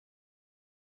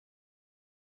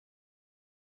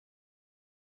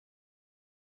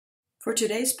For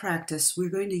today's practice, we're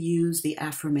going to use the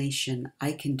affirmation,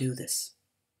 I can do this.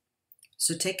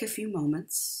 So take a few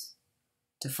moments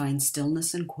to find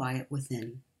stillness and quiet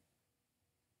within.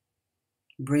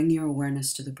 Bring your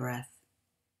awareness to the breath.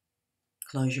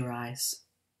 Close your eyes.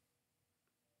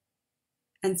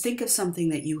 And think of something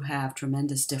that you have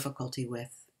tremendous difficulty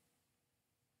with.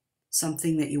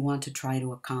 Something that you want to try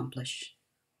to accomplish.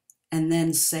 And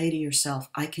then say to yourself,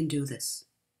 I can do this.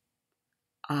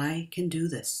 I can do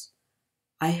this.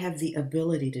 I have the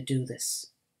ability to do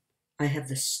this. I have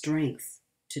the strength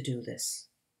to do this.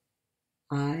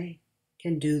 I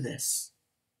can do this.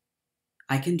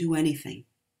 I can do anything.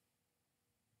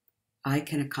 I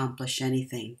can accomplish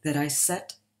anything that I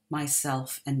set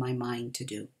myself and my mind to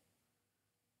do.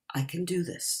 I can do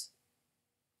this.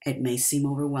 It may seem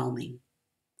overwhelming.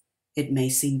 It may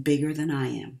seem bigger than I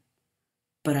am,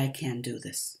 but I can do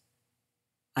this.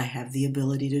 I have the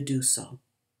ability to do so.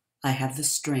 I have the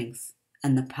strength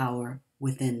and the power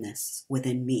within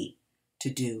me, to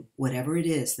do whatever it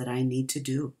is that I need to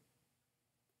do.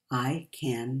 I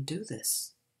can do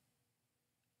this.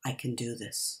 I can do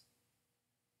this.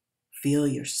 Feel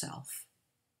yourself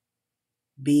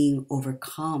being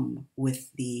overcome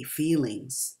with the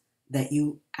feelings that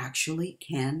you actually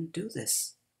can do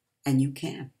this, and you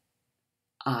can.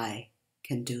 I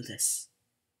can do this.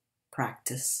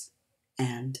 Practice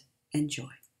and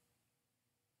enjoy.